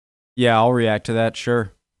Yeah, I'll react to that,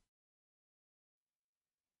 sure.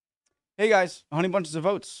 Hey guys, Honey Bunches of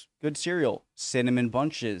Oats, good cereal. Cinnamon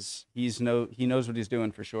Bunches, he knows what he's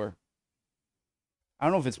doing for sure. I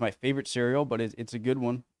don't know if it's my favorite cereal, but it's a good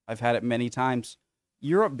one. I've had it many times.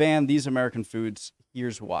 Europe banned these American foods.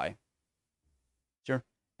 Here's why. Sure.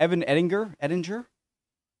 Evan Ettinger?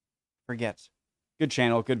 Forget. Good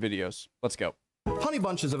channel, good videos. Let's go. Honey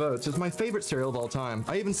Bunches of Oats is my favorite cereal of all time.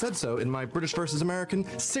 I even said so in my British versus American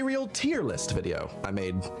cereal tier list video I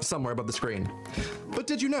made somewhere above the screen. But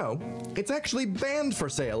did you know, it's actually banned for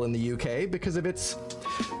sale in the UK because of its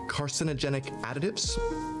carcinogenic additives?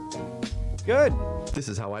 Good. This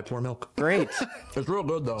is how I pour milk. Great. It's real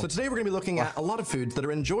good though. So today we're going to be looking at a lot of foods that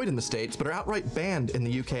are enjoyed in the States but are outright banned in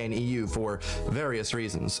the UK and EU for various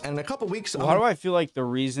reasons. And in a couple weeks... Why do I feel like the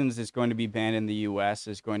reasons it's going to be banned in the US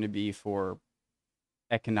is going to be for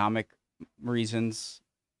economic reasons,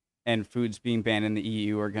 and foods being banned in the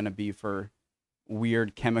EU are going to be for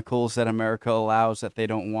weird chemicals that America allows that they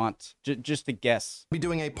don't want? Just a guess. Be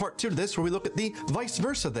doing a part 2 to this where we look at the vice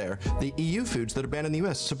versa there, the EU foods that are banned in the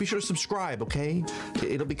US. So be sure to subscribe, okay?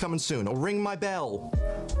 It'll be coming soon. Or ring my bell.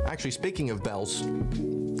 Actually, speaking of bells,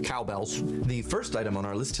 cowbells, the first item on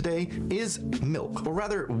our list today is milk, or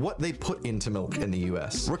rather what they put into milk in the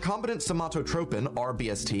US. Recombinant somatotropin,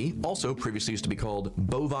 RBST, also previously used to be called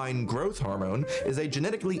bovine growth hormone, is a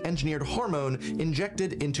genetically engineered hormone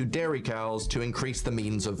injected into dairy cows to increase the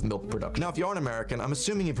means of milk production. Now, if you are an American, I'm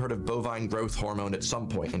assuming you've heard of bovine growth hormone at some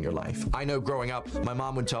point in your life. I know growing up, my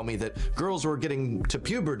mom would tell me that girls were getting to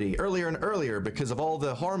puberty earlier and earlier because of all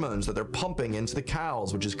the hormones that they're pumping into the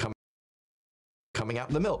cows, which is coming out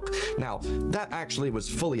in the milk. Now, that actually was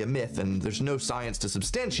fully a myth, and there's no science to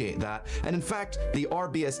substantiate that. And in fact, the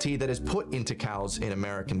RBST that is put into cows, in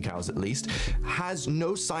American cows at least, has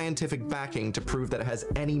no scientific backing to prove that it has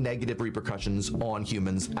any negative repercussions on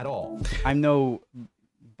humans at all. I'm no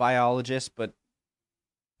biologist, but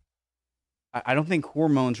I don't think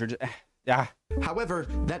hormones are just... However,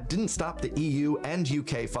 that didn't stop the EU and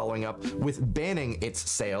UK following up with banning its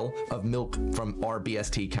sale of milk from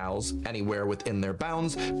RBST cows anywhere within their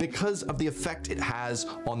bounds because of the effect it has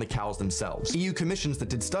on the cows themselves. EU commissions that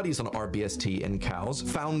did studies on RBST in cows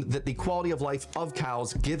found that the quality of life of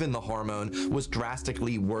cows given the hormone was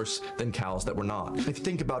drastically worse than cows that were not. If you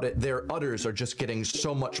think about it, their udders are just getting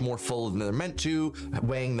so much more full than they're meant to,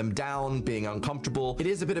 weighing them down, being uncomfortable. It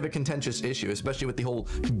is a bit of a contentious issue, especially with the whole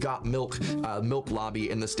got milk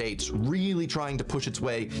lobby in the States really trying to push its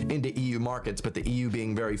way into EU markets, but the EU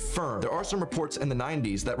being very firm. There are some reports in the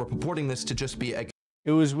 90s that were purporting this to just be a...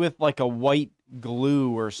 It was with like a white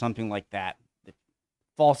glue or something like that.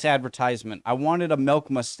 False advertisement. I wanted a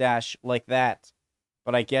milk mustache like that,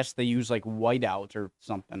 but I guess they use like whiteout or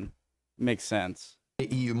something. Makes sense.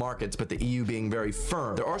 EU markets, but the EU being very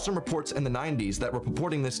firm. There are some reports in the 90s that were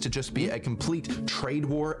purporting this to just be a complete trade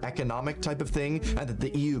war economic type of thing, and that the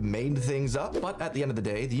EU made things up. But at the end of the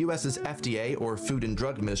day, the US's FDA, or Food and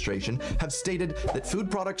Drug Administration, have stated that food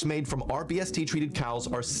products made from RBST treated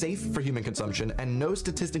cows are safe for human consumption, and no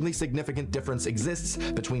statistically significant difference exists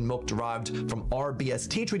between milk derived from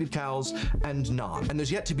RBST treated cows and not. And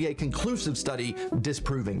there's yet to be a conclusive study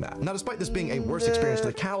disproving that. Now, despite this being a worse experience for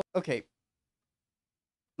the cow,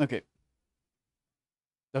 Okay.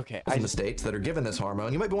 In the States that are given this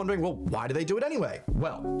hormone, you might be wondering, well, why do they do it anyway?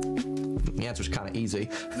 Well, the answer's kind of easy.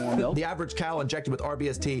 The average cow injected with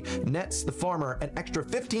RBST nets the farmer an extra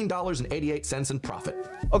 $15.88 in profit.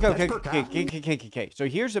 Okay. So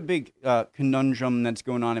here's a big conundrum that's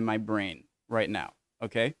going on in my brain right now,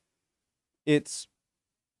 okay? It's,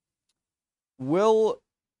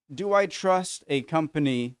 do I trust a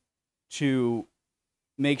company to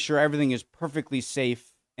make sure everything is perfectly safe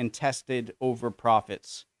and tested over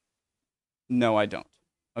profits? No, I don't.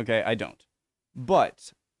 Okay, I don't.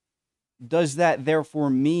 But does that therefore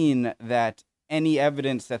mean that any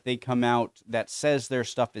evidence that they come out that says their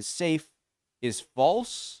stuff is safe is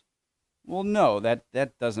false? Well, no, that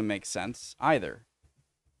doesn't make sense either.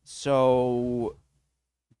 So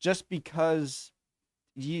just because,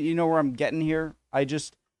 you know where I'm getting here?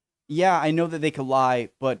 Yeah, I know that they could lie,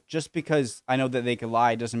 but just because I know that they could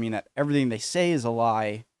lie doesn't mean that everything they say is a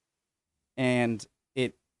lie, and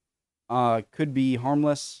it could be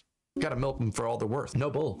harmless. Gotta milk them for all they're worth. No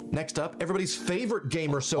bull. Next up, everybody's favorite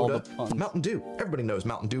gamer soda, Mountain Dew. Everybody knows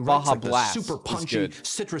Mountain Dew, right? Baja It's like Blast the super punchy,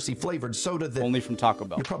 citrusy flavored soda that only from Taco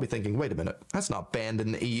Bell. You're probably thinking, wait a minute, that's not banned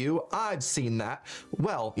in the EU. I've seen that.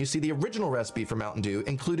 Well, you see, the original recipe for Mountain Dew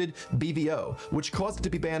included BVO, which caused it to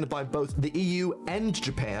be banned by both the EU and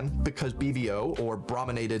Japan because BVO, or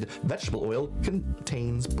brominated vegetable oil,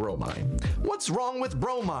 contains bromine. What's wrong with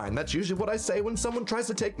bromine? That's usually what I say when someone tries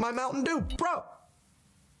to take my Mountain Dew. Bro.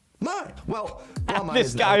 Mine. Well, bromine This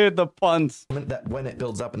is guy with the puns. that when it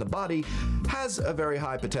builds up in the body has a very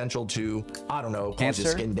high potential to, I don't know, cause Cancer? you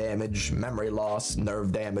skin damage, memory loss,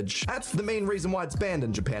 nerve damage. That's the main reason why it's banned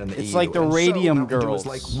in Japan and the EU. It's like the And Radium Mountain Dew Girls. was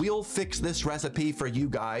like, we'll fix this recipe for you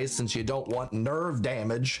guys since you don't want nerve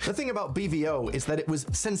damage. The thing about BVO is that it was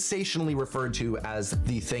sensationally referred to as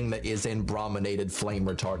the thing that is in brominated flame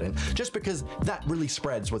retardant, just because that really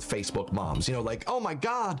spreads with Facebook moms. You know, like, oh my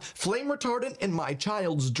God, flame retardant in my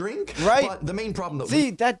child's drink? Right. But the main problem that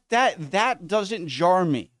See, that doesn't jar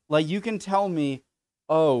me. Like, you can tell me,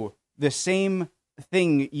 oh, the same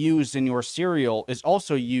thing used in your cereal is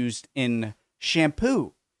also used in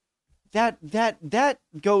shampoo. My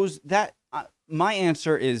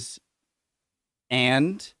answer is,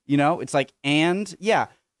 and, you know, it's like, and, yeah,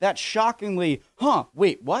 that shockingly,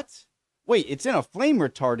 wait, what? Wait, it's in a flame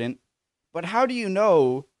retardant, but how do you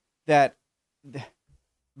know that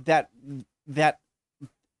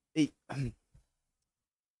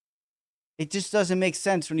it just doesn't make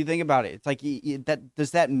sense when you think about it. It's like, that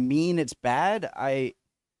does that mean it's bad?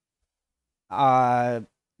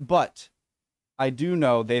 But I do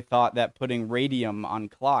know they thought that putting radium on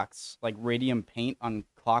clocks, like radium paint on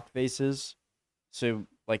clock faces, so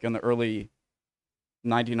like in the early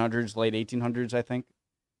 1900s, late 1800s, I think,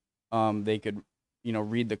 they could, you know,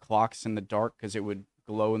 read the clocks in the dark because it would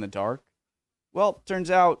glow in the dark. Well,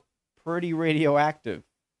 turns out pretty radioactive.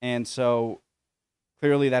 And so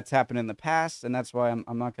clearly that's happened in the past, and that's why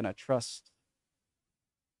I'm not going to trust.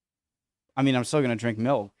 I mean, I'm still going to drink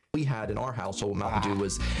milk. We had in our household Mountain Dew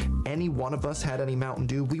was any one of us had any Mountain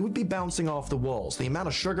Dew, we would be bouncing off the walls. The amount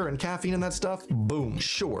of sugar and caffeine in that stuff, boom.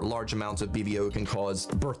 Sure, large amounts of BVO can cause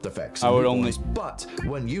birth defects. I would only... But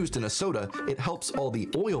when used in a soda, it helps all the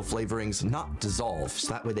oil flavorings not dissolve,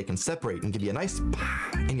 so that way they can separate and give you a nice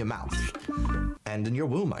in your mouth. And in your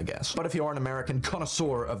womb, I guess. But if you are an American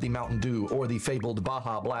connoisseur of the Mountain Dew or the fabled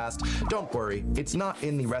Baja Blast, don't worry, it's not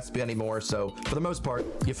in the recipe anymore, so for the most part,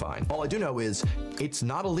 you're fine. All I do know is it's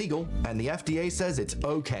not illegal, and the FDA says it's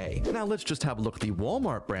okay. Now let's just have a look at the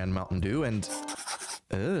Walmart brand Mountain Dew and...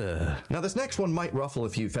 Now this next one might ruffle a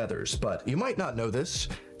few feathers, but you might not know this.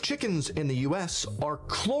 Chickens in the US are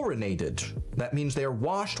chlorinated. That means they are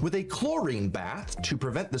washed with a chlorine bath to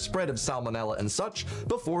prevent the spread of salmonella and such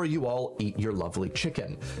before you all eat your lovely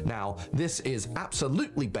chicken. Now, this is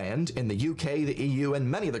absolutely banned in the UK, the EU, and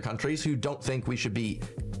many other countries who don't think we should be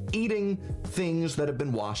eating things that have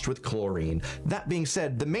been washed with chlorine. That being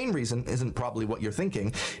said, the main reason isn't probably what you're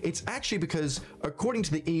thinking. It's actually because, according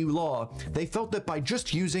to the EU law, they felt that by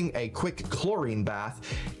just using a quick chlorine bath,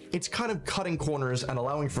 it's kind of cutting corners and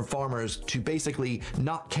allowing for farmers to basically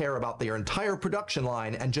not care about their entire production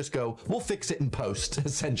line and just go, we'll fix it in post,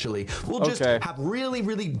 essentially. We'll just have really,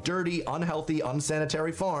 really dirty, unhealthy,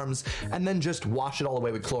 unsanitary farms and then just wash it all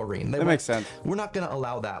away with chlorine. That makes sense. We're not going to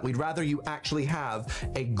allow that. We'd rather you actually have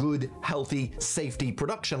a good, healthy, safety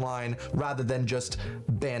production line rather than just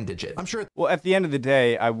bandage it. I'm sure. Well, at the end of the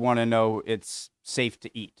day, I want to know it's safe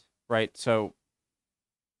to eat, right? So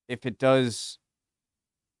if it does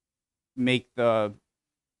make the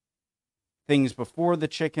things before the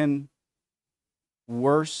chicken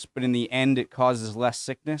worse, but in the end it causes less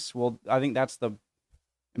sickness, well, I think that's the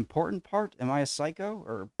important part. Am I a psycho?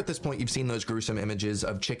 Or at this point, you've seen those gruesome images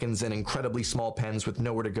of chickens in incredibly small pens with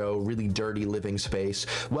nowhere to go, really dirty living space.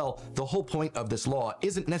 Well, the whole point of this law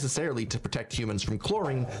isn't necessarily to protect humans from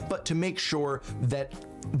chlorine, but to make sure that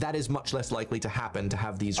that is much less likely to happen, to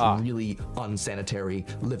have these really unsanitary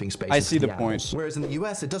living spaces. I see the animals. point. Whereas in the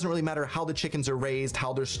US, it doesn't really matter how the chickens are raised,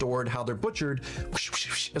 how they're stored, how they're butchered.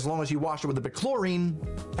 As long as you wash it with a bit of chlorine,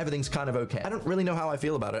 everything's kind of okay. I don't really know how I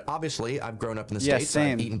feel about it. Obviously, I've grown up in the States.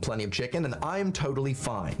 Same. I've eaten plenty of chicken, and I'm totally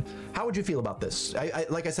fine. How would you feel about this?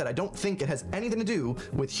 Like I said, I don't think it has anything to do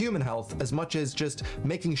with human health as much as just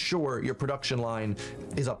making sure your production line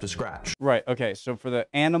is up to scratch. right, okay, so for the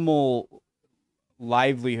animal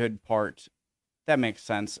livelihood part, that makes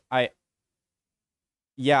sense. I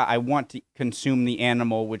want to consume the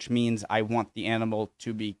animal, which means I want the animal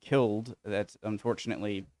to be killed. That's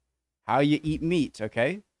unfortunately how you eat meat,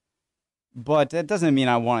 okay? But that doesn't mean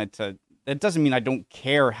I want it to... That doesn't mean I don't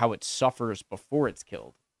care how it suffers before it's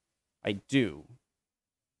killed. I do.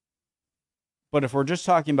 But if we're just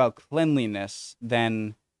talking about cleanliness,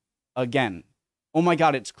 then again, oh my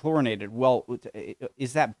God, it's chlorinated. Well,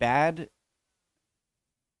 is that bad?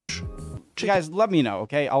 Guys, let me know,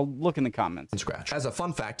 okay? I'll look in the comments. Scratch. As a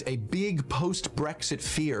fun fact, a big post-Brexit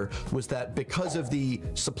fear was that because of the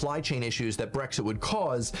supply chain issues that Brexit would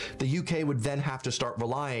cause, the UK would then have to start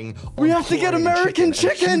relying on we have to get American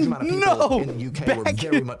chicken. No, in the UK were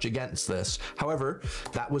very much against this. However,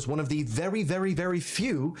 that was one of the very, very, very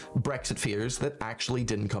few Brexit fears that actually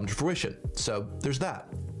didn't come to fruition. So there's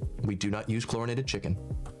that. We do not use chlorinated chicken.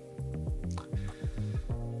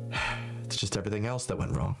 It's just everything else that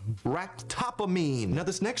went wrong. Ractopamine. Now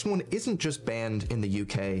this next one isn't just banned in the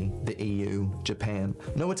UK, the EU, Japan.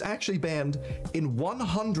 No, it's actually banned in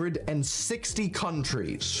 160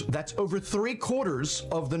 countries. That's over 3/4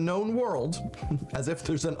 of the known world, as if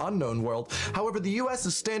there's an unknown world. However, the US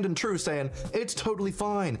is standing true saying, it's totally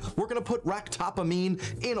fine. We're gonna put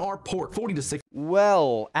ractopamine in our pork, 40 to 60.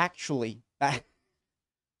 Well, actually,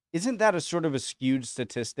 isn't that a sort of a skewed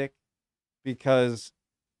statistic? Because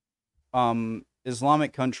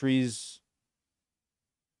Islamic countries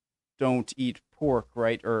don't eat pork,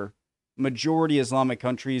 right? Or majority Islamic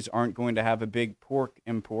countries aren't going to have a big pork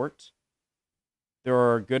import. There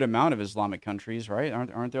are a good amount of Islamic countries, right?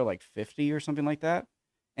 Aren't there like 50 or something like that?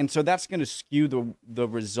 And so that's going to skew the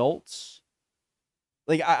results.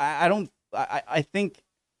 Like I think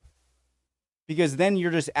because then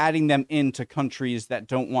you're just adding them into countries that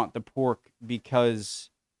don't want the pork because,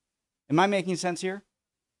 am I making sense here?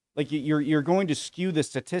 Like you're going to skew the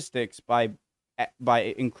statistics by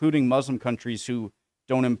including Muslim countries who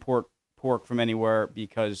don't import pork from anywhere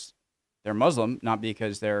because they're Muslim, not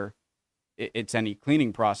because it's any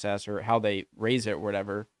cleaning process or how they raise it or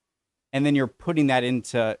whatever. And then you're putting that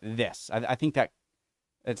into this. I think that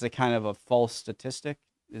it's a kind of a false statistic.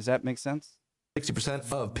 Does that make sense?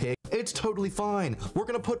 60% of pig. It's totally fine. We're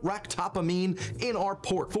gonna put ractopamine in our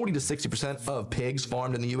pork. 40 to 60% of pigs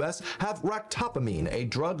farmed in the US have ractopamine, a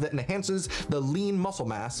drug that enhances the lean muscle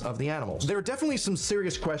mass of the animals. There are definitely some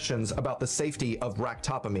serious questions about the safety of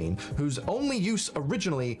ractopamine, whose only use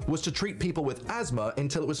originally was to treat people with asthma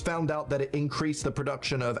until it was found out that it increased the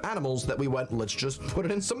production of animals that we went, let's just put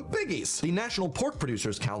it in some piggies. The National Pork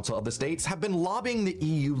Producers Council of the states have been lobbying the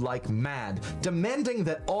EU like mad, demanding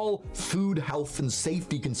that all food, health, and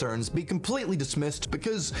safety concerns be completely dismissed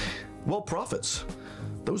because, well, profits.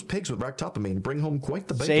 Those pigs with ractopamine bring home quite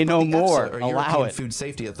the bacon. Say no more. EFSA, or Allow European it. Food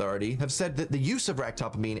Safety Authority, have said that the use of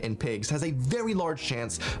ractopamine in pigs has a very large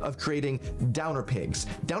chance of creating downer pigs.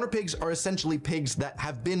 Downer pigs are essentially pigs that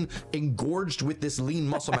have been engorged with this lean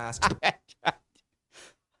muscle mass.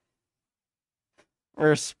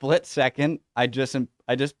 For a split second, I just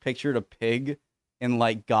pictured a pig in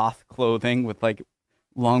like goth clothing with like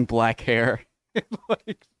long black hair,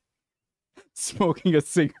 like smoking a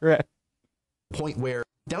cigarette. Point where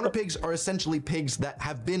downer pigs are essentially pigs that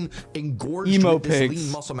have been engorged Emo with this pigs.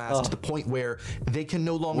 lean muscle mass to the point where they can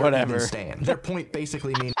no longer even stand. Their point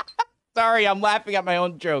basically means Sorry, I'm laughing at my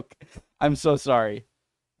own joke. I'm so sorry.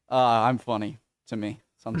 I'm funny to me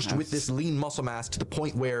sometimes. with this lean muscle mass to the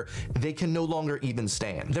point where they can no longer even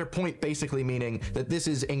stand. Their point basically meaning that this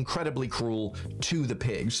is incredibly cruel to the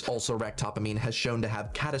pigs. Also, ractopamine has shown to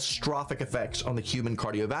have catastrophic effects on the human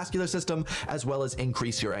cardiovascular system, as well as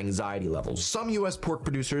increase your anxiety levels. Some US pork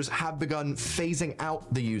producers have begun phasing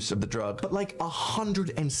out the use of the drug, but like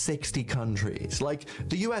 160 countries. Like,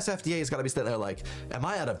 the US FDA has got to be sitting there like, am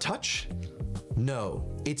I out of touch? No,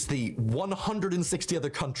 it's the 160 other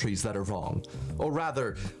countries that are wrong. Or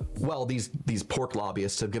rather, well, these pork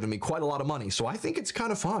lobbyists have given me quite a lot of money, so I think it's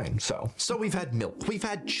kind of fine. So we've had milk, we've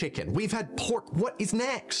had chicken, we've had pork. What is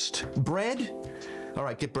next? Bread? All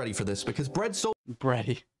right, get ready for this because bread sold.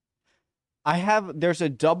 Bready. There's a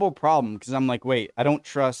double problem because I'm like, wait, I don't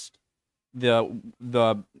trust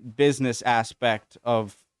the business aspect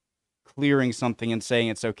of clearing something and saying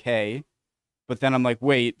it's okay. But then I'm like,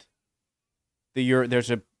 wait, there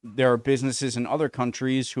are businesses in other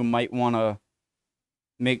countries who might want to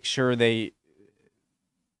make sure they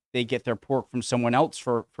get their pork from someone else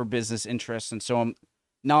for business interests. And so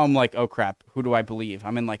I'm like, oh crap, who do I believe?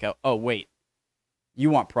 I'm in like oh wait, you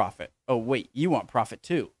want profit. Oh wait, you want profit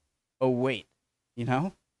too. Oh wait, you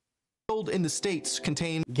know? Sold in the States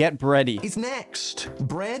contain. Get bready. Is next.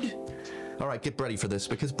 Bread? All right, get ready for this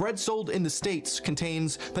because bread sold in the States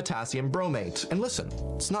contains potassium bromate. And listen,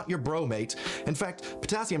 it's not your bromate. In fact,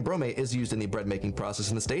 potassium bromate is used in the bread making process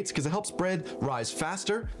in the States because it helps bread rise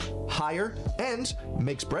faster, higher, and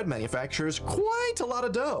makes bread manufacturers quite a lot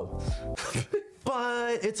of dough.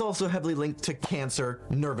 but it's also heavily linked to cancer,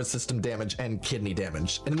 nervous system damage, and kidney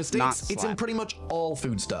damage. And in the States, it's in pretty much all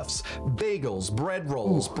foodstuffs. Bagels, bread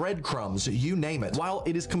rolls, breadcrumbs, you name it. While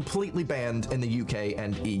it is completely banned in the UK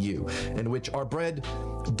and EU, in which our bread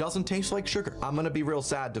doesn't taste like sugar. I'm gonna be real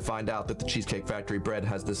sad to find out that the Cheesecake Factory bread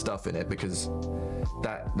has this stuff in it, because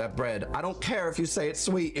that bread, I don't care if you say it's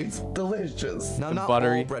sweet, it's delicious. Now, not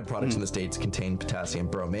all bread products in the States contain potassium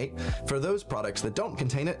bromate. For those products that don't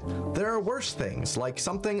contain it, there are worse things, like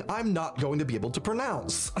something I'm not going to be able to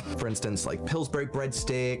pronounce. For instance, like Pillsbury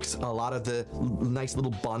breadsticks, a lot of the nice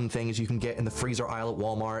little bun things you can get in the freezer aisle at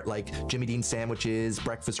Walmart, like Jimmy Dean sandwiches,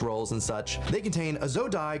 breakfast rolls, and such. They contain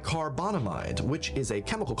azodicarbonamide, which is a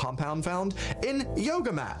chemical compound found in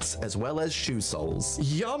yoga mats, as well as shoe soles.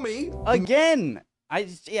 Yummy! Again, I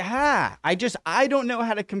don't know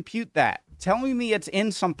how to compute that. Telling me it's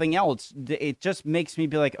in something else, it just makes me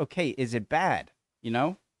be like, okay, is it bad? You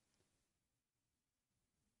know?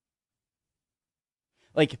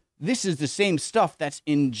 Like, this is the same stuff that's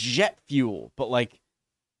in jet fuel, but like,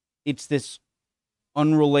 it's this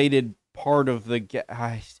unrelated part of the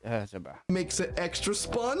makes it extra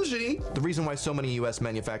spongy. The reason why so many US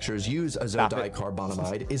manufacturers use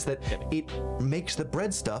azodicarbonamide is that it makes the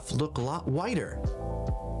bread stuff look a lot whiter.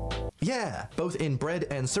 Yeah, both in bread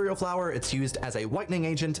and cereal flour, it's used as a whitening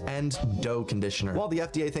agent and dough conditioner. While the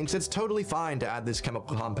FDA thinks it's totally fine to add this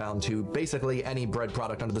chemical compound to basically any bread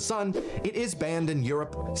product under the sun, it is banned in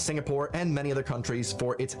Europe, Singapore, and many other countries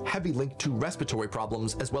for its heavy link to respiratory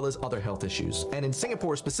problems as well as other health issues. And in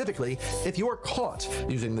Singapore specifically, if you are caught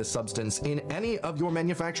using this substance in any of your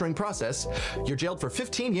manufacturing process, you're jailed for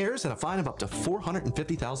 15 years and a fine of up to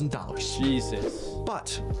 $450,000. Jesus.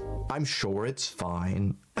 But I'm sure it's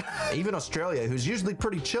fine. Even Australia, who's usually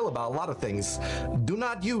pretty chill about a lot of things, do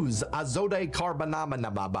not use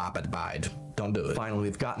azodicarbonamide. Don't do it. Finally,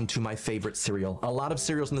 we've gotten to my favorite cereal. A lot of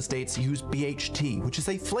cereals in the States use BHT, which is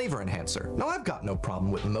a flavor enhancer. Now, I've got no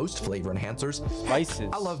problem with most flavor enhancers. Spices.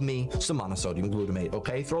 I love me some monosodium glutamate,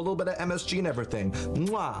 okay? Throw a little bit of MSG and everything.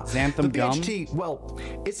 Mwah. Xanthan gum? BHT, well,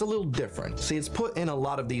 it's a little different. See, it's put in a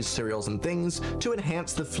lot of these cereals and things to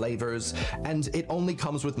enhance the flavors, and it only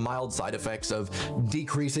comes with mild side effects of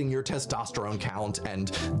decreasing your testosterone count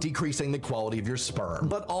and decreasing the quality of your sperm.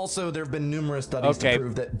 But also, there have been numerous studies to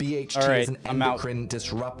prove that BHT is an endocrine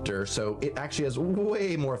disruptor, so it actually has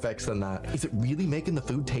way more effects than that. Is it really making the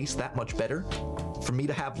food taste that much better? For me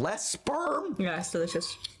to have less sperm? Yeah, it's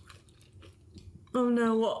delicious. Oh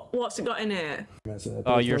no, what's it got in it?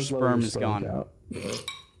 Oh, your sperm is gone.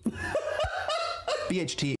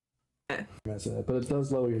 BHT. But it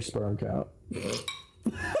does lower your sperm count.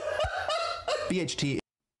 BHT.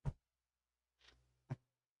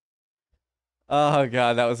 Oh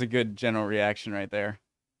god, that was a good general reaction right there.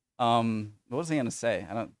 What was I gonna say?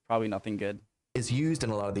 Probably nothing good. Is used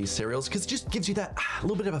in a lot of these cereals because it just gives you that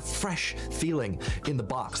little bit of a fresh feeling in the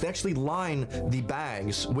box. They actually line the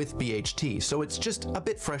bags with BHT, so it's just a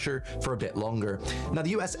bit fresher for a bit longer. Now,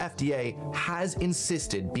 the US FDA has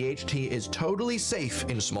insisted BHT is totally safe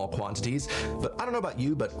in small quantities, but I don't know about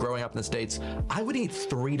you, but growing up in the States, I would eat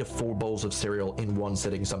 3 to 4 bowls of cereal in one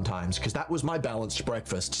sitting sometimes because that was my balanced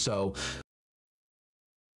breakfast, so...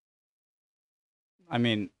 I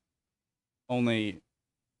mean, only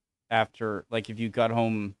after, like, if you got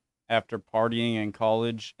home after partying in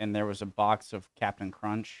college and there was a box of Captain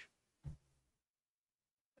Crunch,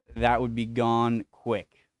 that would be gone quick.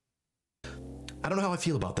 I don't know how I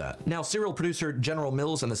feel about that. Now, cereal producer General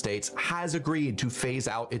Mills in the States has agreed to phase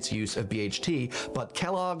out its use of BHT, but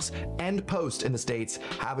Kellogg's and Post in the States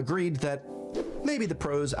have agreed that maybe the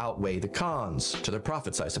pros outweigh the cons, to their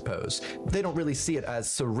profits, I suppose. They don't really see it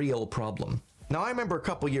as a real problem. Now, I remember a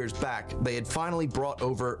couple years back, they had finally brought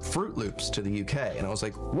over Fruit Loops to the UK, and I was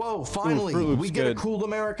like, whoa, finally, we get a cool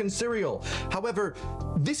American cereal. However,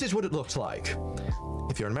 this is what it looks like.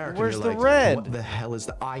 If you're an American, Where's you're the like, red? What the hell is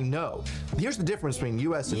that? I know. Here's the difference between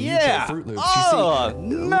US and UK Fruit Loops. Oh, you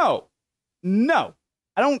see, no.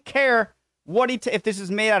 I don't care what if this is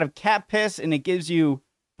made out of cat piss and it gives you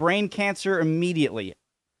brain cancer immediately.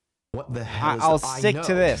 What the hell is I'll that? stick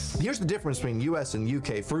to this. Here's the difference between US and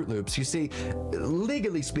UK Fruit Loops. You see,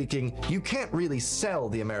 legally speaking, you can't really sell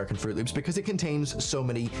the American Fruit Loops because it contains so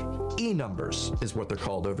many E numbers, is what they're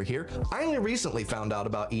called over here. I only recently found out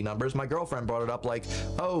about E numbers. My girlfriend brought it up like,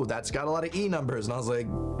 oh, that's got a lot of E numbers. And I was like,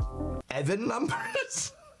 Evan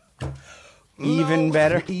numbers? Even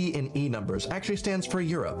better. E in E numbers actually stands for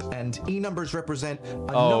Europe, and E numbers represent a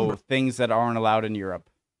number. Oh, things that aren't allowed in Europe.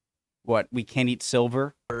 What, we can't eat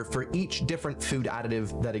silver? For each different food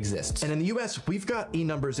additive that exists. And in the US, we've got E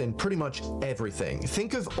numbers in pretty much everything.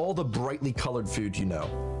 Think of all the brightly colored food you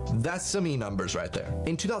know. That's some E numbers right there.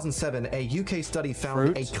 In 2007, a UK study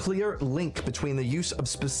found a clear link between the use of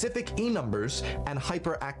specific E numbers and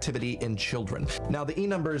hyperactivity in children. Now, the E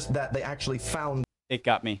numbers that they actually found It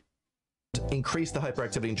got me. increase the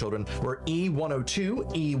hyperactivity in children were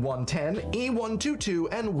E102, E110, E122,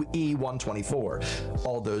 and E124.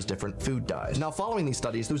 All those different food dyes. Now, following these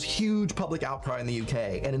studies, there was huge public outcry in the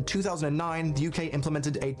UK, and in 2009, the UK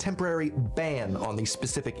implemented a temporary ban on the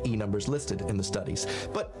specific E numbers listed in the studies.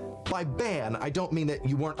 But by ban, I don't mean that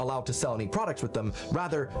you weren't allowed to sell any products with them.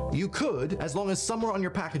 Rather, you could, as long as somewhere on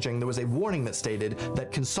your packaging there was a warning that stated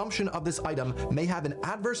that consumption of this item may have an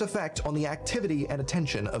adverse effect on the activity and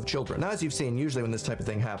attention of children. Now, as you've seen, usually when this type of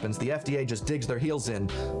thing happens, the FDA just digs their heels in,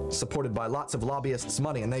 supported by lots of lobbyists'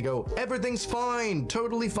 money, and they go, everything's fine,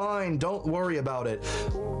 totally fine, don't worry about it.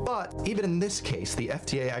 But even in this case, the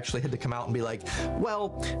FDA actually had to come out and be like,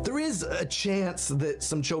 well, there is a chance that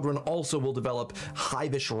some children also will develop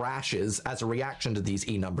hivish rashes as a reaction to these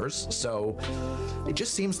E numbers. So it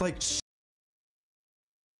just seems like...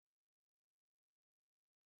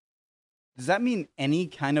 Does that mean any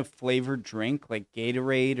kind of flavored drink like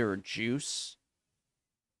Gatorade or juice?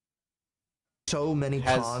 So many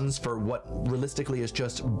cons for what realistically is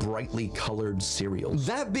just brightly colored cereal.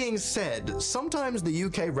 That being said, sometimes the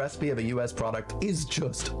UK recipe of a US product is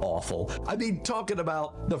just awful. I mean, talking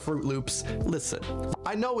about the Fruit Loops, listen,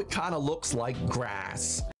 I know it kind of looks like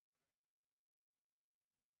grass.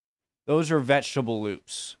 Those are vegetable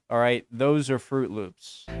loops, all right? Those are Fruit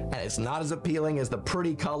Loops. And it's not as appealing as the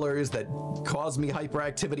pretty colors that caused me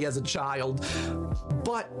hyperactivity as a child,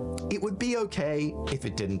 but it would be okay if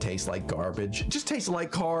it didn't taste like garbage. It just tasted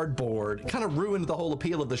like cardboard. It kind of ruined the whole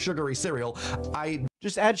appeal of the sugary cereal. I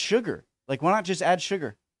just add sugar. Like, why not just add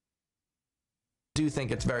sugar? Do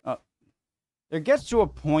think it's very... There gets to a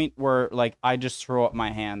point where, like, I just throw up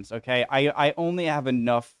my hands, okay? I only have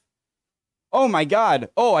enough... Oh my God!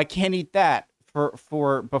 Oh, I can't eat that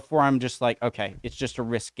for before I'm just like, okay, it's just a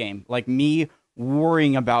risk game. Like, me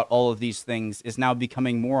worrying about all of these things is now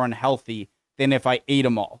becoming more unhealthy than if I ate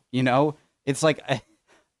them all. You know, it's like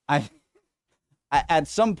I at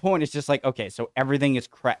some point it's just like, okay, so everything is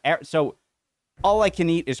crap. So all I can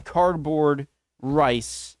eat is cardboard,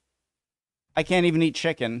 rice. I can't even eat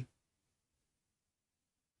chicken.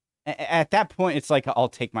 At that point, it's like I'll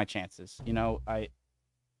take my chances. You know,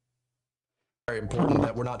 very important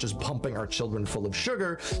that we're not just pumping our children full of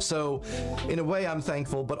sugar. So in a way I'm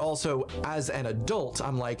thankful, but also as an adult,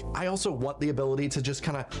 I'm like, I also want the ability to just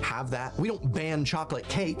kind of have that. We don't ban chocolate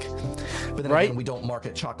cake, but then again, we don't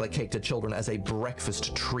market chocolate cake to children as a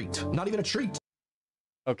breakfast treat. Not even a treat.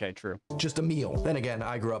 Okay, true. Just a meal. Then again,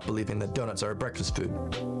 I grew up believing that donuts are a breakfast food,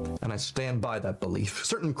 and I stand by that belief.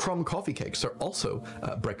 Certain crumb coffee cakes are also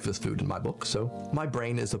breakfast food in my book, so my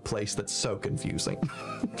brain is a place that's so confusing.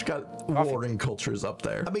 It's got warring cultures up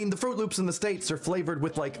there. I mean, the Fruit Loops in the States are flavored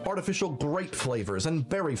with like artificial grape flavors and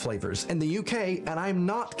berry flavors. In the UK, and I'm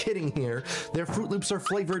not kidding here, their Fruit Loops are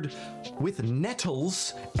flavored with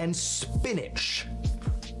nettles and spinach.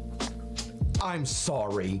 I'm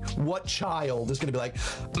sorry. What child is gonna be like,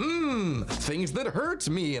 things that hurt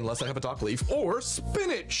me unless I have a dock leaf or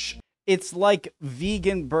spinach? It's like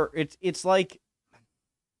vegan it's like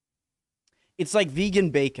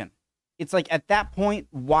vegan bacon. It's like at that point,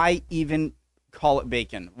 why even call it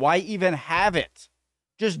bacon? Why even have it?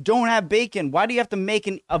 Just don't have bacon. Why do you have to make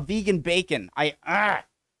a vegan bacon? At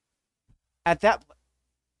that,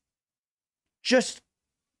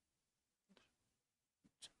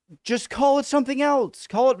 just call it something else.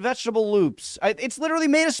 Call it vegetable loops. It's literally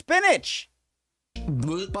made of spinach.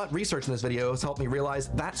 But research in this video has helped me realize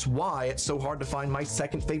that's why it's so hard to find my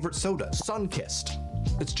second favorite soda, Sunkist.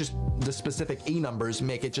 It's just the specific E numbers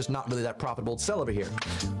make it just not really that profitable to sell over here.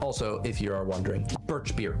 Also, if you are wondering,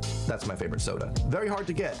 Birch beer, that's my favorite soda. Very hard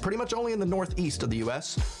to get, pretty much only in the northeast of the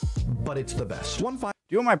US, but it's the best. Do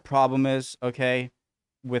you know what my problem is, okay,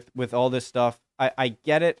 with all this stuff? I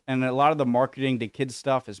get it, and a lot of the marketing to kids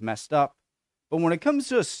stuff is messed up. But when it comes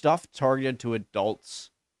to stuff targeted to adults,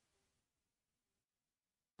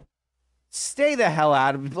 stay the hell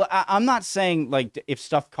out of it. I'm not saying, like, if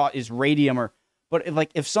stuff is radium but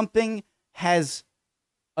if something has,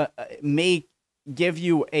 may give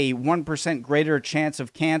you a 1% greater chance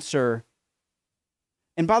of cancer.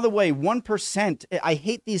 And by the way, 1%, I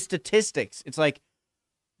hate these statistics. It's like,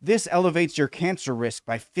 this elevates your cancer risk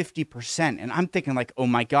by 50%. And I'm thinking like, oh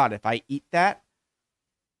my God, if I eat that,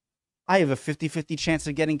 I have a 50-50 chance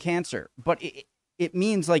of getting cancer. But it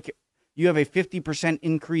means like you have a 50%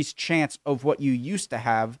 increased chance of what you used to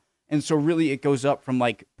have. And so really it goes up from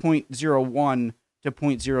like 0.01 to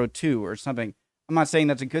 0.02 or something. I'm not saying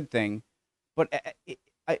that's a good thing, but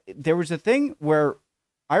there was a thing where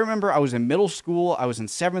I remember I was in middle school. I was in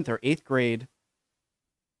 7th or 8th grade,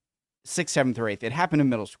 6th, 7th, or 8th. It happened in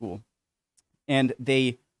middle school. And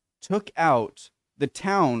they took out, the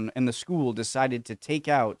town and the school decided to take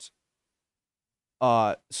out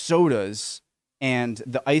sodas and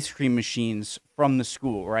the ice cream machines from the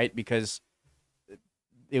school, right? Because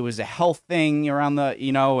it was a health thing around the,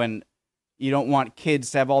 and you don't want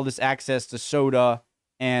kids to have all this access to soda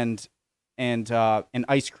and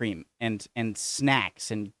ice cream and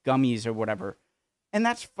snacks and gummies or whatever. And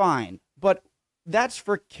that's fine, but that's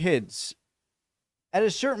for kids. At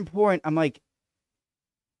a certain point, I'm like,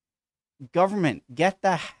 government, get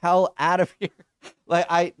the hell out of here.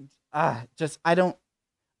 Like, I'm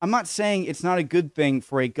not saying it's not a good thing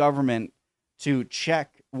for a government to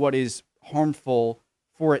check what is harmful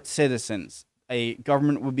for its citizens. A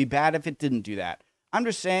government would be bad if it didn't do that. I'm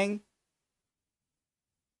just saying,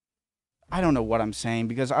 I don't know what I'm saying,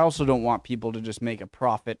 because I also don't want people to just make a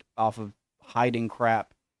profit off of hiding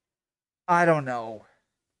crap. I don't know.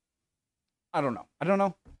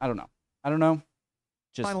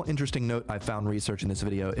 Final interesting note I found researching this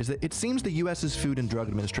video is that it seems the US's Food and Drug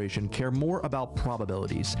Administration care more about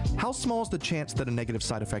probabilities. How small is the chance that a negative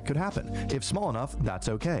side effect could happen? If small enough, that's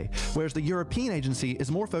okay. Whereas the European agency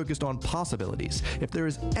is more focused on possibilities. If there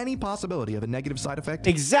is any possibility of a negative side effect...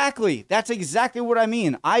 Exactly. That's exactly what I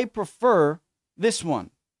mean. I prefer this one,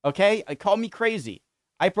 okay? Call me crazy.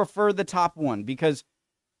 I prefer the top one because,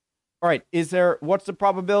 all right, what's the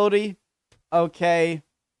probability? Okay,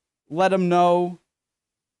 let them know.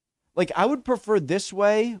 Like, I would prefer this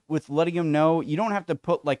way with letting them know. You don't have to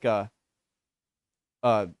put like a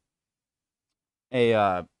like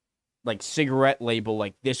cigarette label,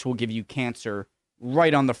 like this will give you cancer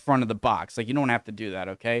right on the front of the box. Like, you don't have to do that,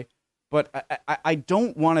 okay? But I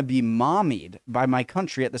don't want to be mommied by my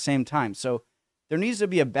country at the same time. So there needs to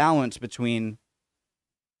be a balance between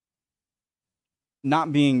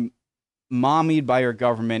not being mommied by your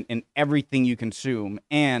government in everything you consume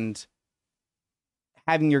and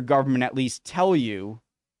having your government at least tell you,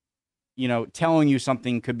 telling you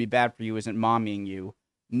something could be bad for you isn't mommying you.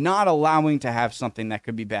 Not allowing to have something that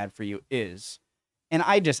could be bad for you is. And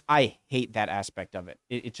I hate that aspect of it.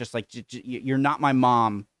 It's just like, you're not my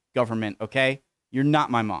mom, government, okay? You're not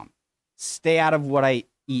my mom. Stay out of what I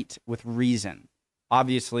eat with reason.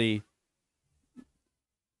 Obviously,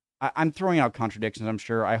 I'm throwing out contradictions, I'm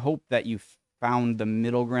sure. I hope that you found the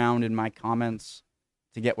middle ground in my comments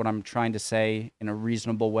to get what I'm trying to say in a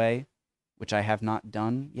reasonable way, which I have not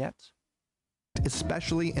done yet.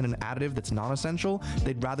 Especially in an additive that's non-essential,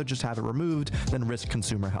 they'd rather just have it removed than risk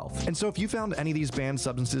consumer health. And so if you found any of these banned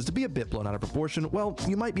substances to be a bit blown out of proportion, well,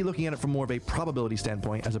 you might be looking at it from more of a probability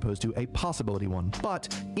standpoint as opposed to a possibility one.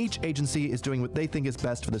 But each agency is doing what they think is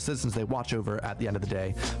best for the citizens they watch over at the end of the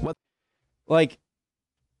day. Like,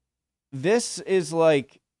 this is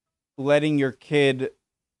like letting your kid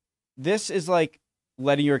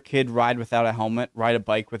ride without a helmet, ride a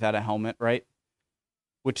bike without a helmet, right?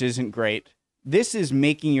 Which isn't great. This is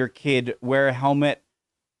making your kid wear a helmet,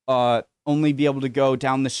 only be able to go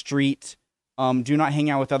down the street, do not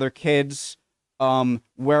hang out with other kids,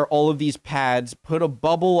 wear all of these pads, put a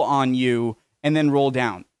bubble on you, and then roll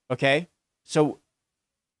down, okay? So,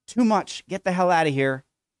 too much. Get the hell out of here.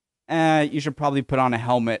 You should probably put on a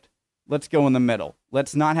helmet. Let's go in the middle.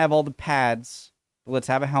 Let's not have all the pads, but let's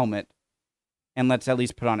have a helmet. And let's at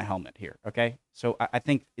least put on a helmet here, okay? So I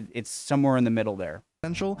think it's somewhere in the middle there.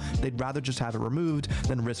 They'd rather just have it removed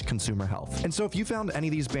than risk consumer health. And so if you found any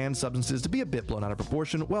of these banned substances to be a bit blown out of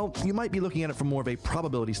proportion, well, you might be looking at it from more of a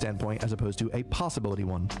probability standpoint as opposed to a possibility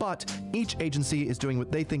one. But each agency is doing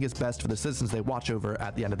what they think is best for the citizens they watch over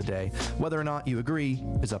at the end of the day. Whether or not you agree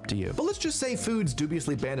is up to you. But let's just say foods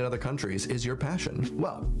dubiously banned in other countries is your passion.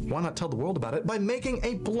 Well, why not tell the world about it by making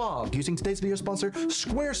a blog using today's video sponsor,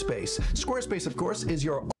 Squarespace. Squarespace, of course, is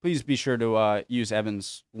your... Please be sure to use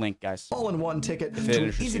Evan's link, guys. All-in-one ticket to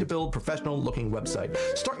an easy-to-build, professional-looking website.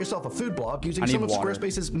 Start yourself a food blog using some of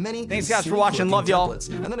Squarespace's many... Thanks, guys, for watching. Love y'all.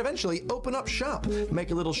 And then eventually open up shop. Make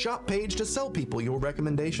a little shop page to sell people your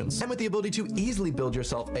recommendations. And with the ability to easily build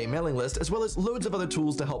yourself a mailing list, as well as loads of other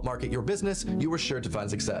tools to help market your business, you are sure to find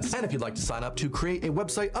success. And if you'd like to sign up to create a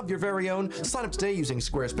website of your very own, sign up today using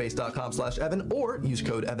squarespace.com/Evan or use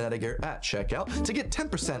code EvanEdgar at checkout to get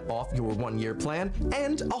 10% off your 1-year plan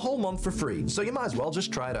and a whole month for free. So you might as well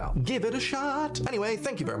just try it out. Give it a shot. Anyway, Anyway,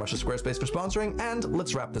 thank you very much to Squarespace for sponsoring, and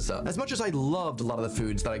let's wrap this up. As much as I loved a lot of the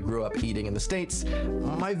foods that I grew up eating in the States,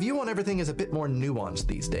 my view on everything is a bit more nuanced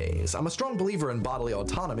these days. I'm a strong believer in bodily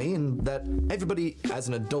autonomy and that everybody as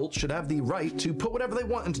an adult should have the right to put whatever they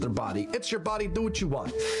want into their body. It's your body, do what you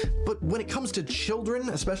want. But when it comes to children,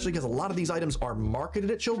 especially because a lot of these items are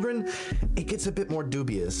marketed at children, it gets a bit more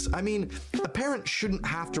dubious. I mean, a parent shouldn't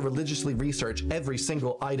have to religiously research every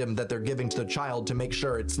single item that they're giving to the child to make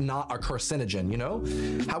sure it's not a carcinogen, you know?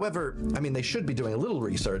 However, I mean, they should be doing a little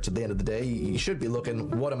research at the end of the day. You should be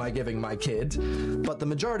looking, what am I giving my kid? But the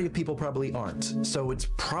majority of people probably aren't. So it's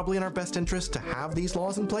probably in our best interest to have these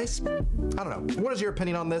laws in place. I don't know. What is your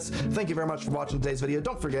opinion on this? Thank you very much for watching today's video.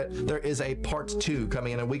 Don't forget, there is a part 2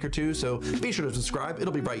 coming in a week or two, so be sure to subscribe.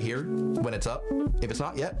 It'll be right here when it's up. If it's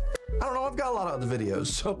not yet, I don't know, I've got a lot of other videos,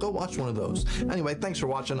 so go watch one of those. Anyway, thanks for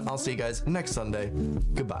watching. I'll see you guys next Sunday.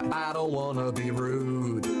 Goodbye. I don't wanna be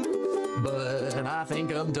rude, but I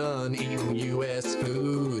think I'm done eating US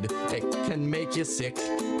food. It can make you sick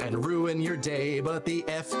and ruin your day, but the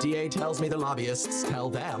FDA tells me the lobbyists tell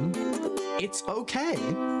them it's okay.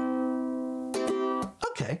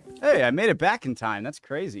 Okay. Hey, I made it back in time. That's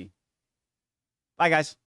crazy. Bye, guys.